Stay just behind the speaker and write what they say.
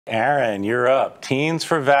Arin, you're up. Teens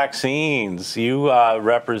for Vaccines. You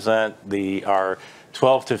represent our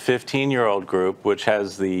 12 to 15-year-old group, which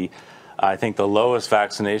has I think, the lowest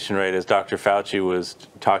vaccination rate, as Dr. Fauci was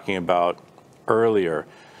talking about earlier.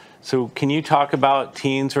 So can you talk about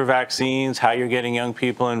Teens for Vaccines, how you're getting young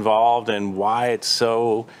people involved, and why it's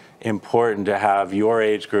so important to have your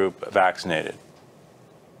age group vaccinated?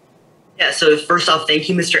 Yeah, so first off, thank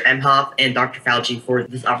you, Mr. Emhoff and Dr. Fauci, for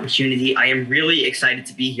this opportunity. I am really excited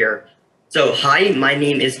to be here. So, hi, my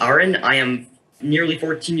name is Arin. I am nearly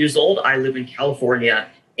 14 years old. I live in California,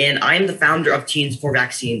 and I am the founder of Teens for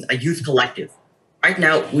Vaccines, a youth collective. Right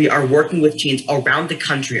now, we are working with teens around the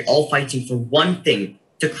country, all fighting for one thing: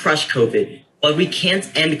 to crush COVID. But we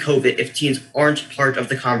can't end COVID if teens aren't part of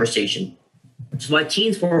the conversation. So at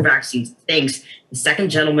Teens for Vaccines, thanks the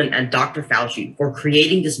second gentleman and Dr. Fauci for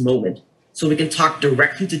creating this moment so we can talk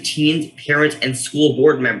directly to teens, parents, and school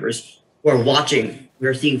board members who are watching. We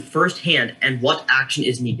are seeing firsthand and what action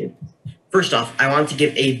is needed. First off, I want to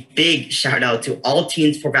give a big shout out to all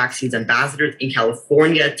Teens for Vaccines ambassadors in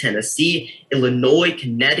California, Tennessee, Illinois,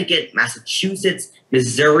 Connecticut, Massachusetts,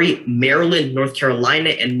 Missouri, Maryland, North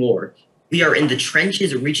Carolina, and more. We are in the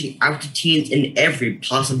trenches reaching out to teens in every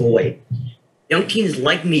possible way. Young teens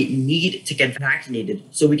like me need to get vaccinated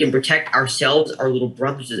so we can protect ourselves, our little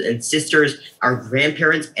brothers and sisters, our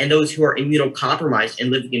grandparents, and those who are immunocompromised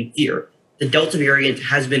and living in fear. The Delta variant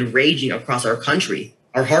has been raging across our country.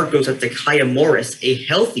 Our heart goes out to Kaya Morris, a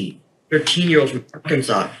healthy 13-year-old from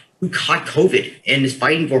Arkansas who caught COVID and is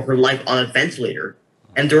fighting for her life on a ventilator.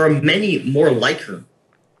 And there are many more like her.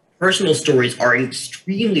 Personal stories are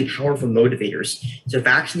extremely powerful motivators. So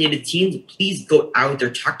vaccinated teens, please go out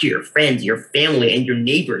there, talk to your friends, your family, and your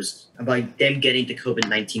neighbors about them getting the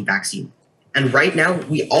COVID-19 vaccine. And right now,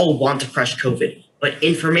 we all want to crush COVID, but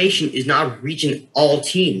information is not reaching all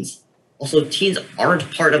teens. Also, teens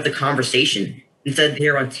aren't part of the conversation. Instead,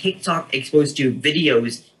 they're on TikTok exposed to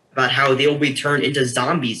videos about how they'll be turned into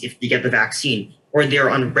zombies if they get the vaccine, or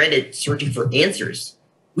they're on Reddit searching for answers.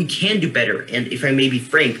 We can do better, and if I may be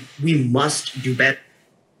frank, we must do better.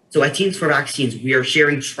 So at Teens for Vaccines, we are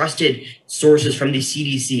sharing trusted sources from the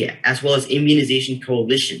CDC as well as immunization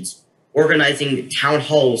coalitions, organizing town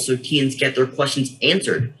halls so teens get their questions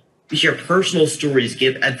answered. We share personal stories,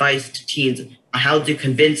 give advice to teens on how to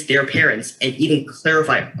convince their parents, and even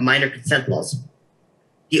clarify minor consent laws.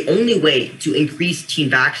 The only way to increase teen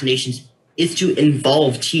vaccinations is to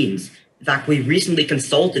involve teens. In fact, we recently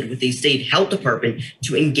consulted with the state health department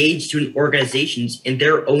to engage student organizations in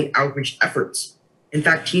their own outreach efforts. In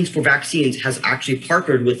fact, Teens for Vaccines has actually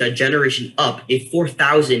partnered with a Generation Up, a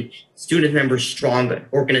 4,000 student member strong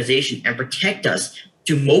organization, and Protect Us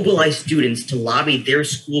to mobilize students to lobby their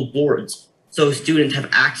school boards so students have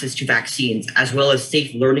access to vaccines as well as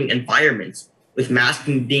safe learning environments, with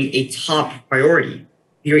masking being a top priority.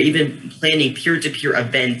 We are even planning peer-to-peer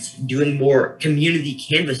events, doing more community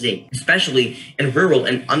canvassing, especially in rural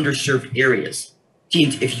and underserved areas.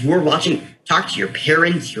 Teens, if you're watching, talk to your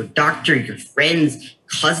parents, your doctor, your friends,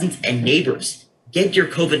 cousins, and neighbors. Get your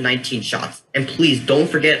COVID-19 shots. And please don't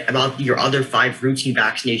forget about your other 5 routine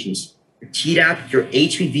vaccinations: your Tdap, your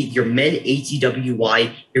HPV, your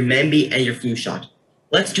Men-ACWY, your Men-B, and your flu shot.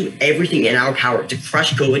 Let's do everything in our power to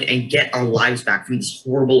crush COVID and get our lives back from this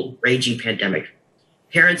horrible, raging pandemic.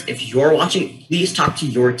 Parents, if you're watching, please talk to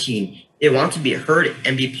your teen. They want to be heard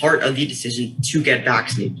and be part of the decision to get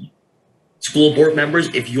vaccinated. School board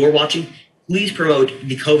members, if you're watching, please promote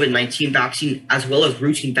the COVID-19 vaccine as well as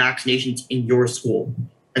routine vaccinations in your school.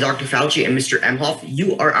 And Dr. Fauci and Mr. Emhoff,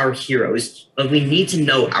 you are our heroes, but we need to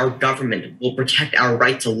know our government will protect our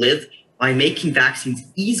right to live by making vaccines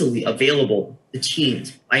easily available to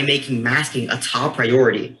teens, by making masking a top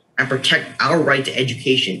priority, and protect our right to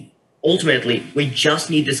education. Ultimately, we just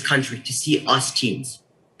need this country to see us teens.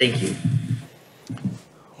 Thank you.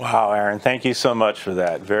 Wow, Arin, thank you so much for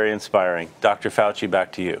that. Very inspiring. Dr. Fauci,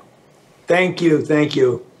 back to you. Thank you. Thank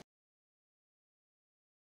you.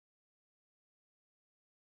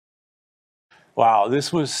 Wow,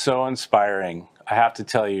 this was so inspiring. I have to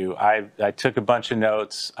tell you, I took a bunch of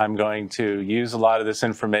notes. I'm going to use a lot of this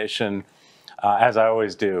information as I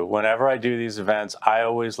always do. Whenever I do these events, I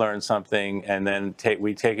always learn something, and then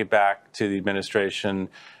we take it back to the administration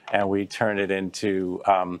and we turn it into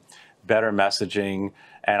better messaging.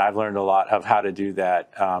 And I've learned a lot of how to do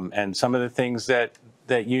that. And some of the things that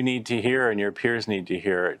you need to hear and your peers need to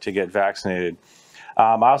hear to get vaccinated.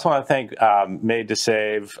 I also want to thank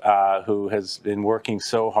Men-ACWY, who has been working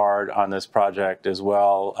so hard on this project as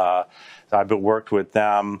well. I've worked with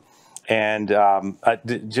them. And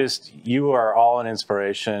just, you are all an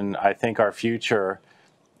inspiration. I think our future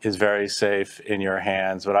is very safe in your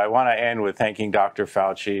hands. But I want to end with thanking Dr.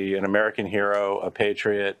 Fauci, an American hero, a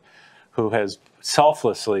patriot, who has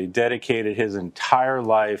selflessly dedicated his entire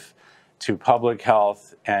life to public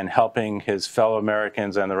health and helping his fellow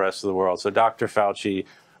Americans and the rest of the world. So Dr. Fauci,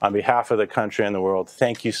 on behalf of the country and the world,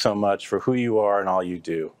 thank you so much for who you are and all you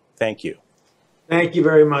do. Thank you. Thank you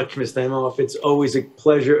very much, Mr. Emhoff. It's always a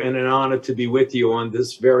pleasure and an honor to be with you on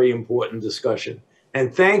this very important discussion.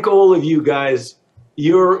 And thank all of you guys.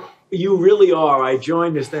 You really are. I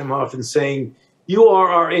joined Mr. Emhoff in saying you are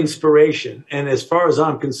our inspiration. And as far as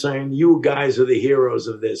I'm concerned, you guys are the heroes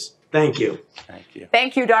of this. Thank you. Thank you.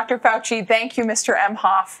 Thank you, Dr. Fauci. Thank you, Mr.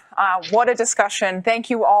 Emhoff. What a discussion. Thank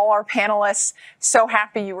you, all our panelists. So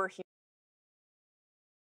happy you were here.